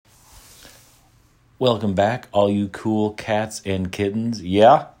Welcome back, all you cool cats and kittens.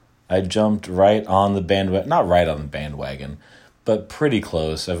 Yeah, I jumped right on the bandwagon. Not right on the bandwagon, but pretty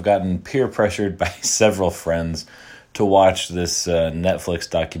close. I've gotten peer pressured by several friends to watch this Netflix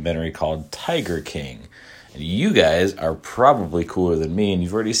documentary called Tiger King. And you guys are probably cooler than me, and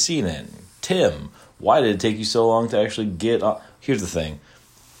you've already seen it. Tim, why did it take you so long to actually get on? Here's the thing.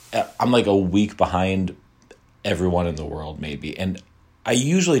 I'm like a week behind everyone in the world, maybe. And I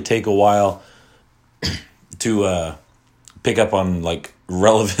usually take a while to pick up on like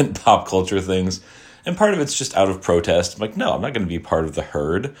relevant pop culture things, and part of it's just out of protest. I'm like, no, I'm not going to be part of the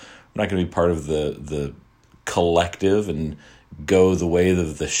herd. I'm not going to be part of the collective and go the way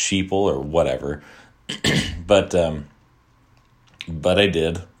of the sheeple or whatever. but I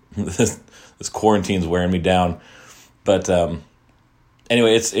did. This quarantine's wearing me down. But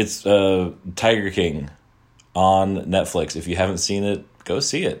anyway, it's Tiger King on Netflix. If you haven't seen it, go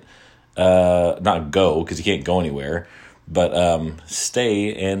see it. Not go, because you can't go anywhere, but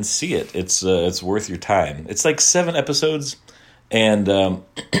stay and see it. It's worth your time. It's like 7 episodes, and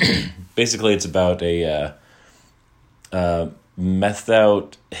basically it's about a methed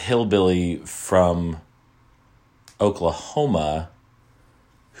out hillbilly from Oklahoma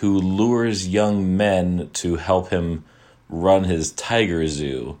who lures young men to help him run his tiger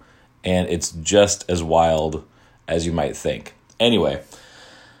zoo, and it's just as wild as you might think. Anyway,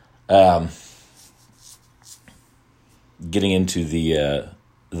 getting into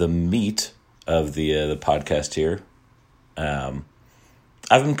the meat of the podcast here. I've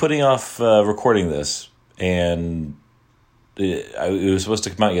been putting off recording this, and it was supposed to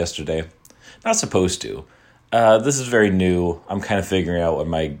come out yesterday. Not supposed to. This is very new. I'm kind of figuring out what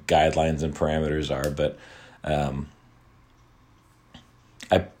my guidelines and parameters are, but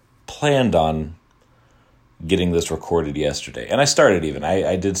I planned on getting this recorded yesterday, and I started even.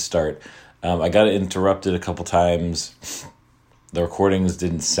 I did start. I got interrupted a couple times. The recordings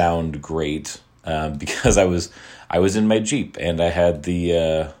didn't sound great because I was in my Jeep, and I had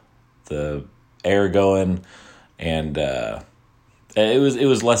the air going, and it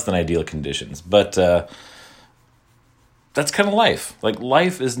was less than ideal conditions. But that's kind of life. Like,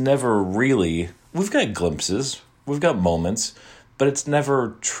 life is never really. We've got glimpses, we've got moments, but it's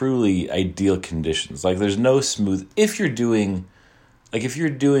never truly ideal conditions. Like, there's no smooth. If you're doing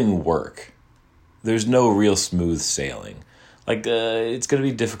work, there's no real smooth sailing. Like, it's going to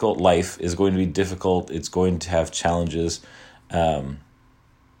be difficult. Life is going to be difficult. It's going to have challenges.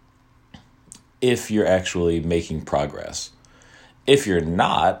 If you're actually making progress. If you're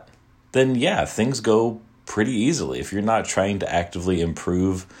not, then yeah, things go pretty easily. If you're not trying to actively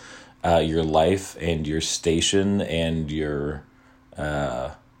improve your life and your station and your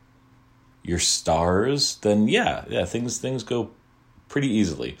stars, then yeah, things go pretty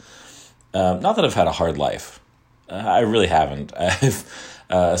easily. Not that I've had a hard life. I really haven't. I've,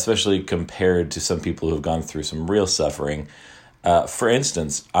 especially compared to some people who have gone through some real suffering. For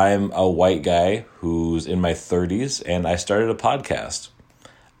instance, I'm a white guy who's in my 30s, and I started a podcast.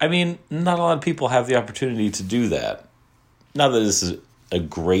 I mean, not a lot of people have the opportunity to do that. Not that this is a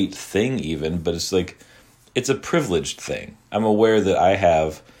great thing even, but it's like, it's a privileged thing. I'm aware that I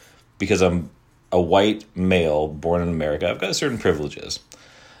have, because I'm a white male born in America, I've got certain privileges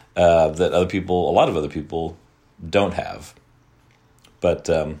that a lot of other people don't have. But,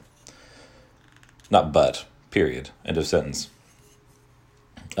 period, end of sentence.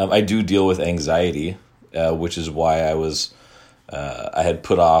 I do deal with anxiety, which is why I had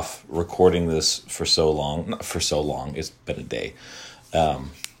put off recording this for so long. Not for so long, it's been a day. But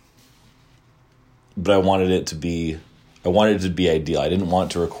I wanted it to be ideal. I didn't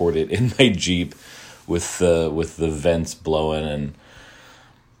want to record it in my Jeep with the vents blowing, and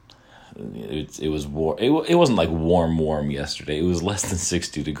it was warm. It wasn't like warm yesterday. It was less than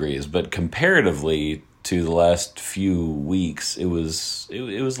 60 degrees, but comparatively to the last few weeks, it was a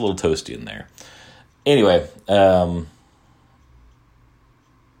little toasty in there. Anyway, but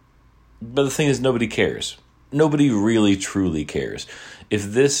the thing is, nobody cares. Nobody really truly cares. If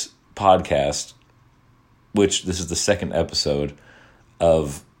this podcast, which this is the second episode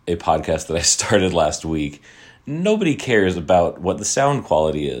of a podcast that I started last week, nobody cares about what the sound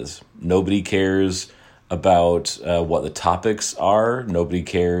quality is. Nobody cares about what the topics are. Nobody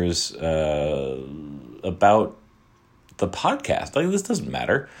cares about the podcast. Like, this doesn't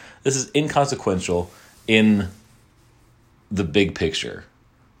matter. This is inconsequential in the big picture.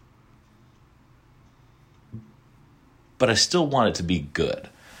 But I still want it to be good.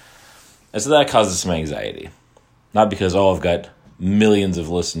 And so that causes some anxiety. Not because, I've got millions of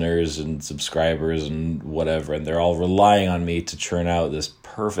listeners and subscribers and whatever, and they're all relying on me to churn out this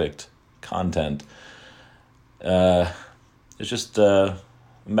perfect content. It's just a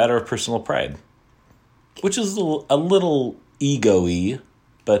matter of personal pride, which is a little ego-y,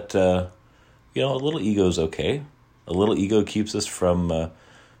 but, a little ego is okay. A little ego keeps us from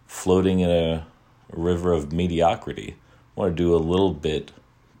floating in a river of mediocrity. I want to do a little bit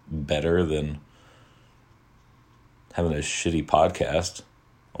better than having a shitty podcast.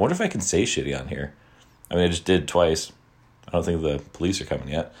 I wonder if I can say shitty on here. I mean, I just did twice. I don't think the police are coming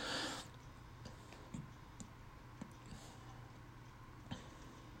yet.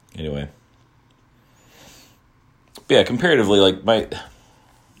 Anyway. But yeah, comparatively, like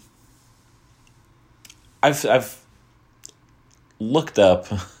I've looked up,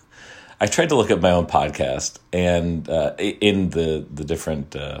 I tried to look up my own podcast and in the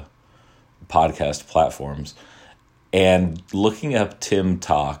different podcast platforms, and looking up Tim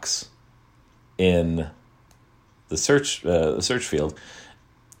Talks in the search field,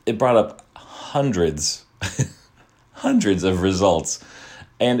 it brought up hundreds of results,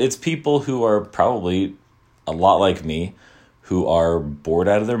 and it's people who are probably a lot like me, who are bored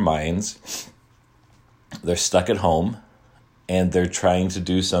out of their minds. They're stuck at home, and they're trying to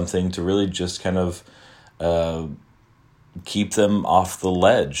do something to really just kind of keep them off the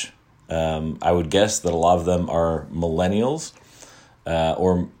ledge. I would guess that a lot of them are millennials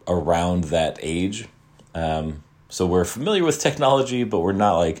or around that age. So we're familiar with technology, but we're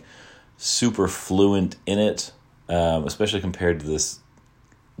not like super fluent in it, especially compared to this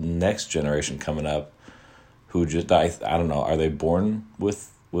next generation coming up who just, I don't know, are they born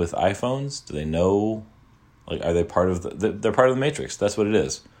with iPhones? Do they know? Like, are they part of they're part of the Matrix. That's what it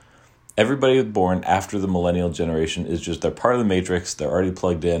is. Everybody born after the millennial generation is just, they're part of the Matrix. They're already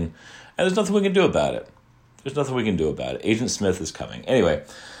plugged in, and there's nothing we can do about it. Agent Smith is coming. Anyway,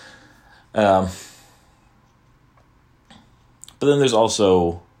 but then there's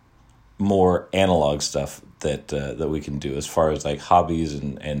also more analog stuff that we can do as far as like hobbies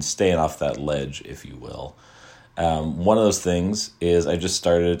and staying off that ledge, if you will. One of those things is I just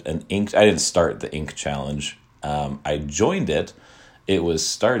started I didn't start the ink challenge. I joined it. It was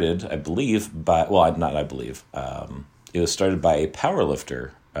started, I believe, it was started by a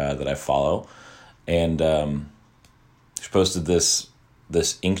powerlifter that I follow, and she posted this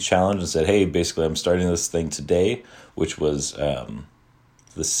ink challenge and said, hey, basically I'm starting this thing today, which was the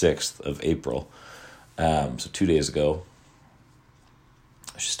 6th of April, so 2 days ago.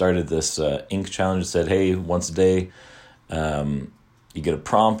 She started this ink challenge and said, hey, once a day, you get a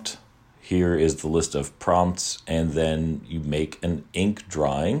prompt. Here is the list of prompts, and then you make an ink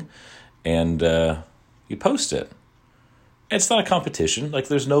drawing, and you post it. It's not a competition. Like,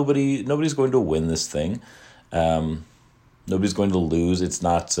 nobody's going to win this thing. Nobody's going to lose. It's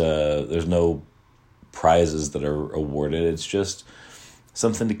not, there's no prizes that are awarded. It's just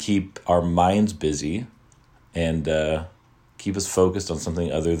something to keep our minds busy and keep us focused on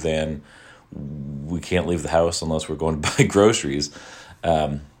something other than we can't leave the house unless we're going to buy groceries.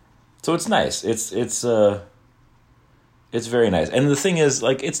 So it's nice. It's very nice. And the thing is,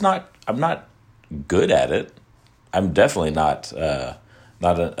 like, I'm not good at it. I'm definitely not an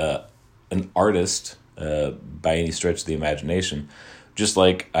artist by any stretch of the imagination. Just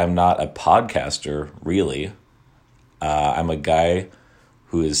like I'm not a podcaster, really. I'm a guy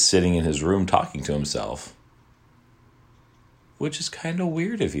who is sitting in his room talking to himself, which is kind of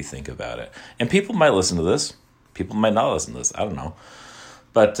weird if you think about it. And people might listen to this. People might not listen to this. I don't know.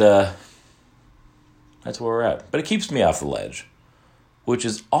 But that's where we're at. But it keeps me off the ledge, which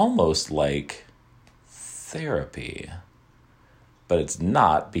is almost like therapy. But it's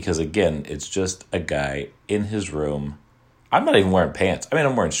not, because, again, it's just a guy in his room. I'm not even wearing pants. I mean,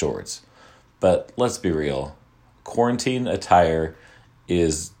 I'm wearing shorts. But let's be real. Quarantine attire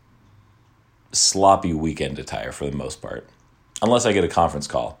is sloppy weekend attire for the most part. Unless I get a conference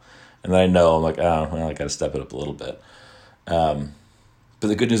call. And then I know, I'm like, oh, well, I got to step it up a little bit. But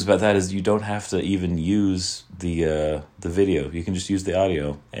the good news about that is you don't have to even use the video. You can just use the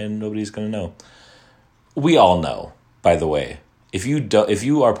audio, and nobody's going to know. We all know, by the way. If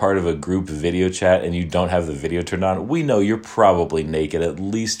you are part of a group video chat and you don't have the video turned on, we know you're probably naked, at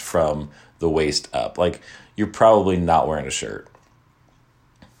least from the waist up. Like, you're probably not wearing a shirt.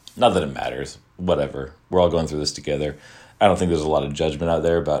 Not that it matters. Whatever. We're all going through this together. I don't think there's a lot of judgment out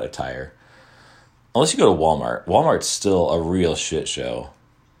there about attire. Unless you go to Walmart. Walmart's still a real shit show.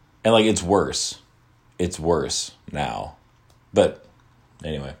 And, like, it's worse. It's worse now. But,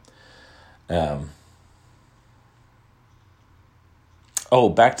 anyway.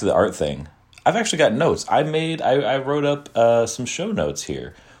 Back to the art thing. I've actually got notes. I wrote up some show notes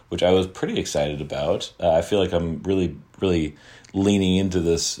here, which I was pretty excited about. I feel like I'm really, really leaning into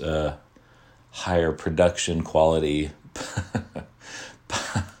this higher production quality.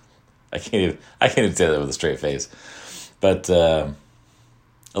 I can't even say that with a straight face, but a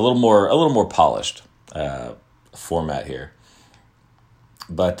little more polished format here.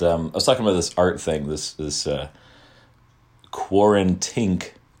 But I was talking about this art thing, this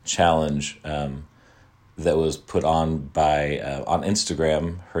Quarantink challenge that was put on by on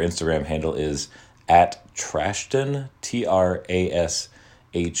Instagram. Her Instagram handle is @Trashton, TRASHTON,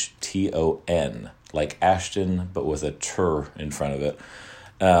 like Ashton, but with a "ter" in front of it.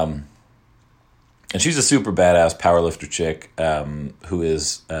 And she's a super badass powerlifter chick who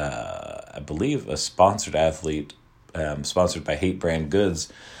is, I believe, a sponsored athlete, sponsored by Hate Brand Goods.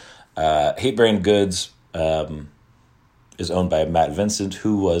 Hate Brand Goods is owned by Matt Vincent,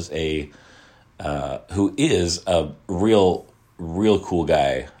 who is a real cool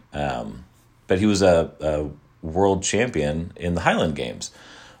guy. But he was a world champion in the Highland Games,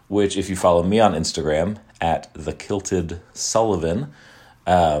 which, if you follow me on Instagram @thekiltedsullivan,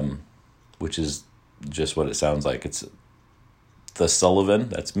 which is just what it sounds like. It's the Sullivan,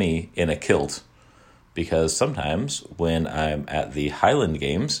 that's me, in a kilt. Because sometimes when I'm at the Highland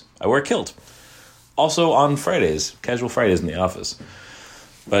Games, I wear a kilt. Also on Fridays, casual Fridays in the office.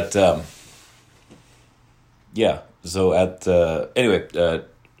 But, yeah. So anyway,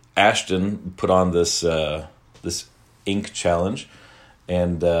 Ashton put on this ink challenge.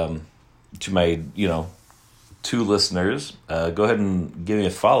 And to my, 2 listeners, go ahead and give me a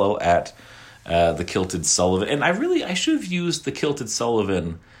follow at The Kilted Sullivan. And I should have used The Kilted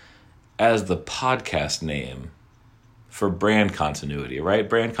Sullivan as the podcast name for brand continuity, right?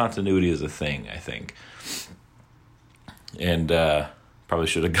 Brand continuity is a thing, I think. And probably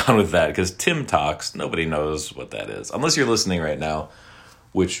should have gone with that, because Tim Talks, nobody knows what that is. Unless you're listening right now,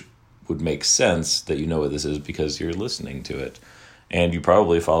 which would make sense that you know what this is because you're listening to it. And you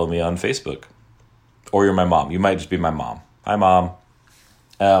probably follow me on Facebook. Or you're my mom. You might just be my mom. Hi, Mom.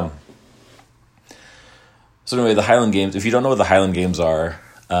 So anyway, the Highland Games, if you don't know what the Highland Games are,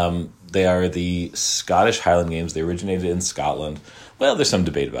 they are the Scottish Highland Games. They originated in Scotland. Well, there's some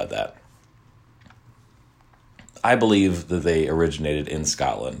debate about that. I believe that they originated in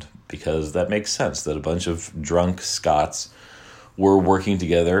Scotland because that makes sense, that a bunch of drunk Scots were working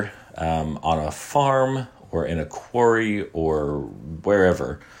together on a farm or in a quarry or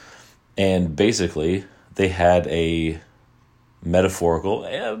wherever. And basically, they had a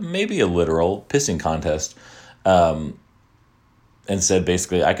metaphorical, maybe a literal, pissing contest, and said,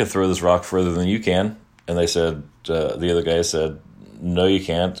 basically, I could throw this rock further than you can. And they said, the other guy said, no, you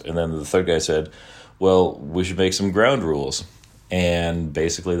can't. And then the third guy said, well, we should make some ground rules. And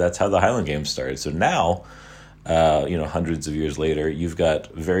basically, that's how the Highland Games started. So now, hundreds of years later, you've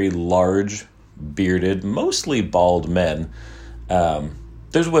got very large, bearded, mostly bald men.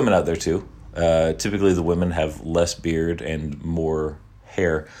 There's women out there too. Typically the women have less beard and more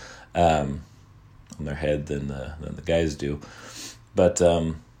hair on their head than the guys do. But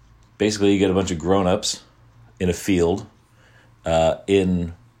basically you get a bunch of grown-ups in a field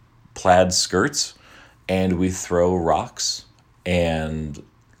in plaid skirts, and we throw rocks and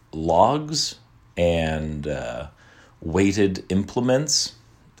logs and weighted implements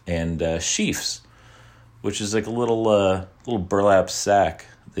and sheafs, which is like a little burlap sack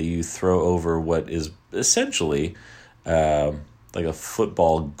that you throw over what is essentially like a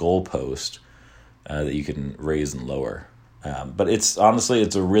football goalpost that you can raise and lower. But it's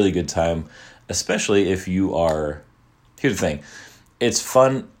a really good time, especially if you are. Here's the thing. It's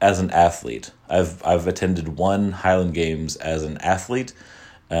fun as an athlete. I've attended one Highland Games as an athlete.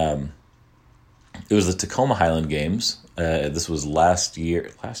 It was the Tacoma Highland Games. This was last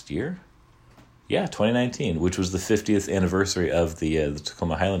year? Yeah, 2019, which was the 50th anniversary of the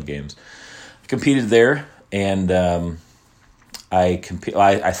Tacoma Highland Games. I competed there, and I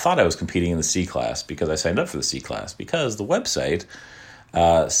thought I was competing in the C class because I signed up for the C class, because the website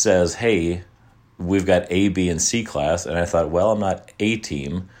says, hey, we've got A, B, and C class, and I thought, well, I'm not A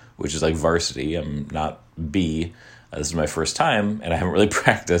team, which is like varsity. I'm not B. This is my first time, and I haven't really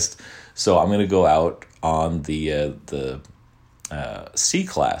practiced, so I'm going to go out on the C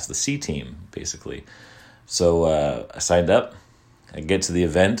class, the C team, basically. So I signed up. I get to the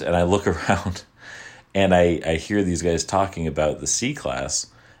event, and I look around, and I hear these guys talking about the C class,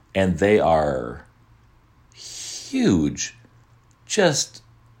 and they are huge, just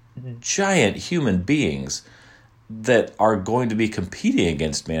giant human beings that are going to be competing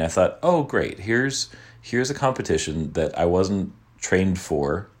against me. And I thought, oh, great, here's a competition that I wasn't trained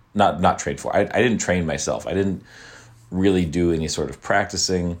for. Not trained for. I didn't train myself. I didn't really do any sort of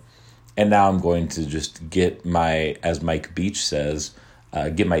practicing. And now I'm going to just get my, as Mike Beach says,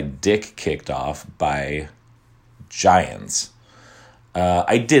 get my dick kicked off by giants.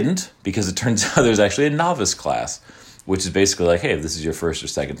 I didn't, because it turns out there's actually a novice class, which is basically like, hey, if this is your first or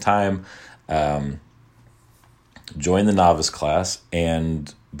second time, join the novice class,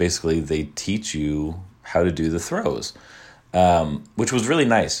 and basically they teach you how to do the throws, which was really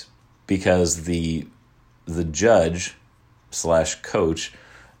nice, because the judge / coach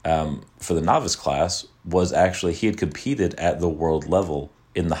for the novice class was actually, he had competed at the world level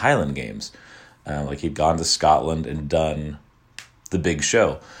in the Highland Games. Like, he'd gone to Scotland and done the big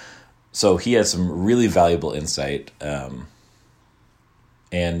show. So he had some really valuable insight.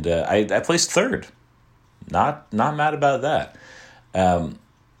 And I placed third. Not mad about that.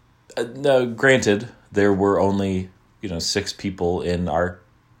 No, granted, there were only 6 people in our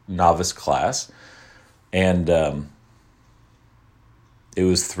novice class, and it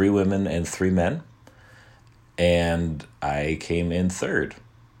was 3 women and 3 men, and I came in third.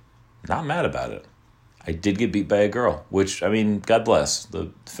 Not mad about it. I did get beat by a girl, which, I mean, God bless. The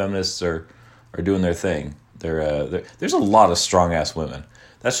feminists are doing their thing. There's a lot of strong-ass women.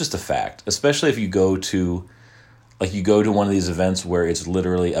 That's just a fact, especially if you go to one of these events where it's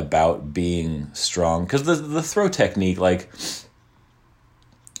literally about being strong. Because the throw technique, like,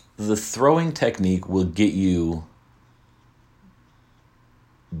 the throwing technique will get you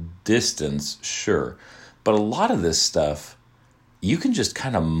distance, sure. But a lot of this stuff, you can just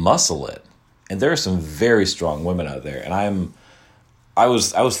kind of muscle it. And there are some very strong women out there, and I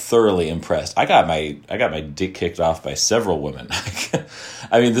was thoroughly impressed. I got my dick kicked off by several women.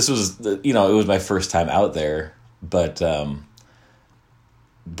 I mean, this was it was my first time out there, but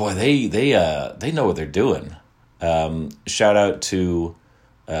boy, they know what they're doing. Shout out to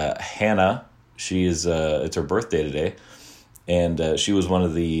Hannah. She is it's her birthday today, and she was one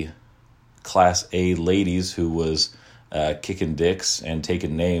of the Class A ladies who was kicking dicks and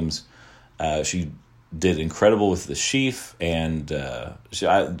taking names. She did incredible with the sheaf, and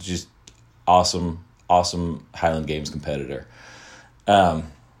just awesome Highland Games competitor.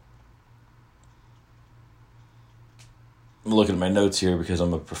 I'm looking at my notes here because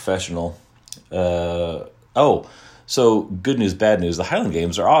I'm a professional. So good news, bad news. The Highland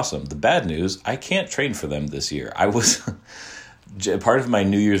Games are awesome. The bad news, I can't train for them this year. I was part of my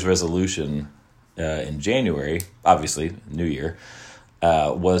New Year's resolution in January, obviously, New Year,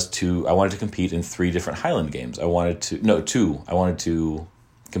 was I wanted to compete in 3 different Highland Games. 2. I wanted to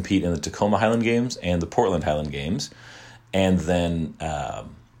compete in the Tacoma Highland Games and the Portland Highland Games. And then I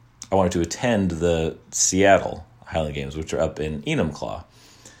wanted to attend the Seattle Highland Games, which are up in Enumclaw.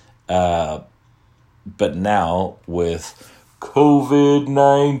 But now, with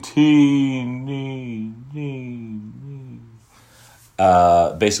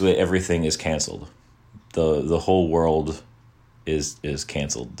COVID-19, basically everything is canceled. The whole world is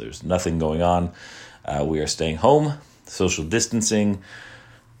canceled. There's nothing going on. We are staying home, social distancing,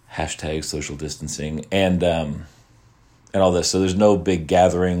 #social distancing, and all this. So there's no big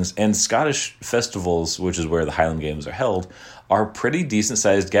gatherings. And Scottish festivals, which is where the Highland Games are held, are pretty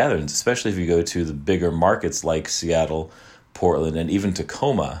decent-sized gatherings, especially if you go to the bigger markets like Seattle, Portland, and even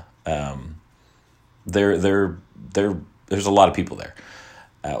Tacoma. There's a lot of people there,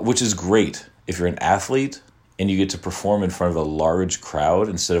 which is great if you're an athlete and you get to perform in front of a large crowd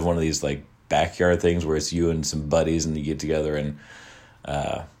instead of one of these like backyard things where it's you and some buddies and you get together and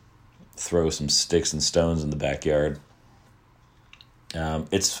throw some sticks and stones in the backyard.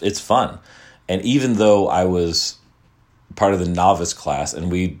 It's fun. And even though I was part of the novice class and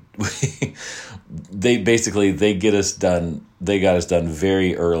they got us done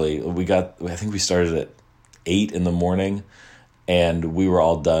very early. I think we started at 8 a.m. and we were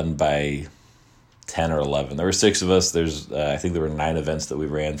all done by 10 or 11. There were 6 of us. I think there were 9 events that we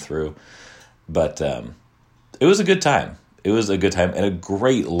ran through, but it was a good time. It was a good time and a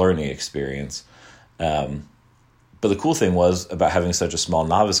great learning experience. But the cool thing was about having such a small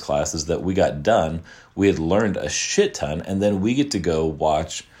novice class is that we got done. We had learned a shit ton, and then we get to go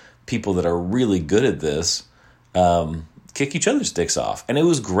watch people that are really good at this kick each other's dicks off, and it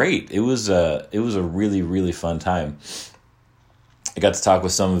was great. It was a really, really fun time. I got to talk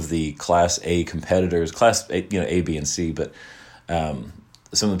with some of the Class A competitors, Class A, A, B, and C, but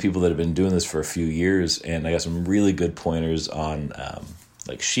some of the people that have been doing this for a few years, and I got some really good pointers on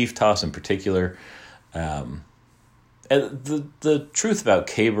like sheaf toss in particular. And the truth about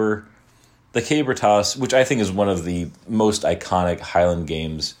caber, the caber toss, which I think is one of the most iconic Highland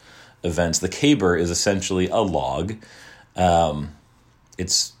Games events, the caber is essentially a log.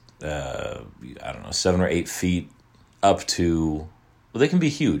 It's, 7 or 8 feet up to, well, they can be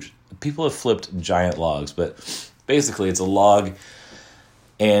huge. People have flipped giant logs, but basically it's a log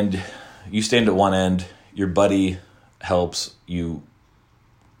And you stand at one end, your buddy helps you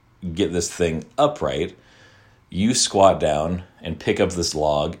get this thing upright. You squat down and pick up this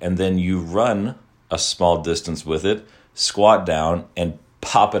log, and then you run a small distance with it, squat down, and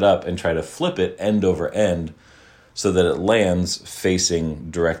pop it up and try to flip it end over end so that it lands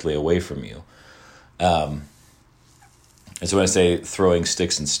facing directly away from you. And so when I say throwing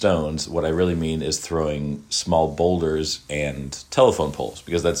sticks and stones, what I really mean is throwing small boulders and telephone poles,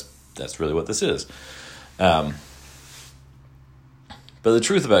 because that's really what this is. But the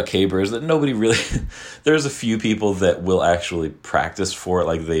truth about caber is that nobody really... there's a few people that will actually practice for it,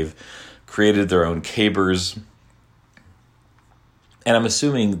 like they've created their own cabers. And I'm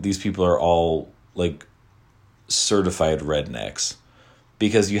assuming these people are all like certified rednecks,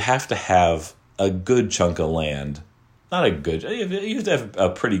 because you have to have a good chunk of land. Not a good... You have to have a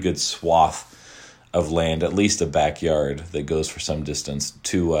pretty good swath of land, at least a backyard that goes for some distance,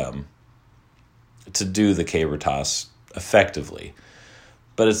 to do the caber toss effectively.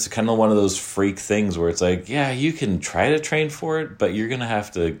 But it's kind of one of those freak things where it's like, yeah, you can try to train for it, but you're going to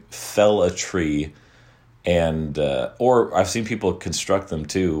have to fell a tree. And or I've seen people construct them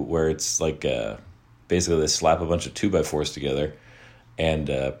too, where it's like basically they slap a bunch of 2x4s together and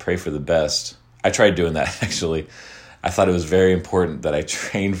pray for the best. I tried doing that, actually. I thought it was very important that I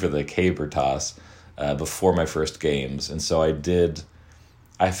trained for the caber toss before my first games. And so I did.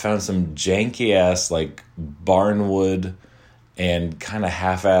 I found some janky-ass like barnwood and kind of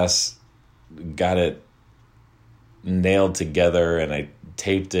half-ass got it nailed together, and I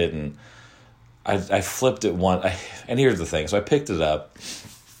taped it, and I flipped it and here's the thing. So I picked it up.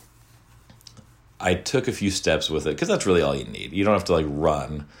 I took a few steps with it, because that's really all you need. You don't have to like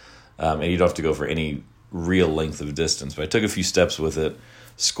run, and you don't have to go for any real length of distance. But I took a few steps with it,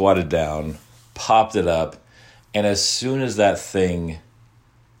 squatted down, popped it up, and as soon as that thing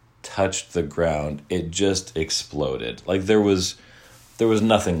touched the ground, it just exploded. Like there was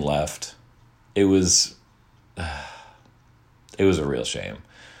nothing left. It was a real shame,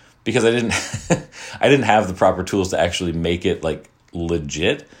 because I didn't have the proper tools to actually make it like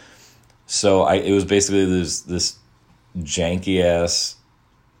legit. So it was basically this janky ass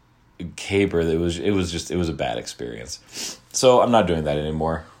caber that it was a bad experience. So I'm not doing that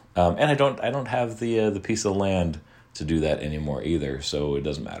anymore. And I don't have the piece of land to do that anymore either, so it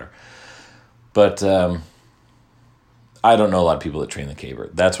doesn't matter. But I don't know a lot of people that train the caber.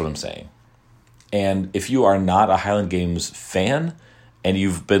 That's what I'm saying. And if you are not a Highland Games fan and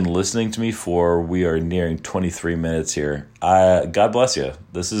you've been listening to me we are nearing 23 minutes here, God bless you.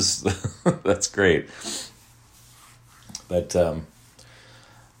 This is that's great. But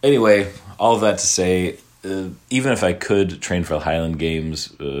anyway, all of that to say, even if I could train for the Highland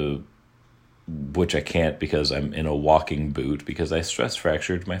Games, which I can't because I'm in a walking boot because I stress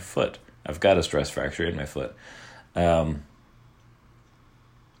fractured my foot. I've got a stress fracture in my foot.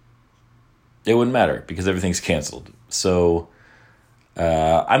 It wouldn't matter because everything's canceled. So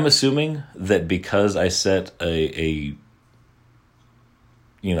I'm assuming that because I set a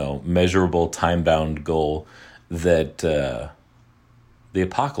measurable time-bound goal that the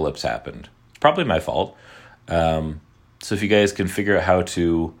apocalypse happened. It's probably my fault. So if you guys can figure out how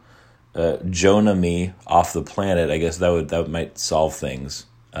to Jonah me off the planet, I guess that might solve things.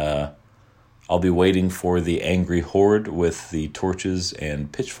 I'll be waiting for the angry horde with the torches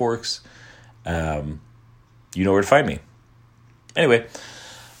and pitchforks. You know where to find me. Anyway,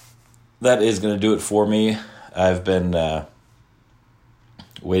 that is going to do it for me. I've been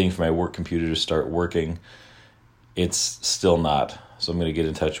waiting for my work computer to start working. It's still not. So I'm going to get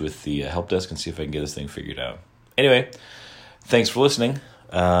in touch with the help desk and see if I can get this thing figured out. Anyway, thanks for listening.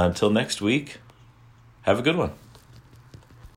 Until next week, have a good one.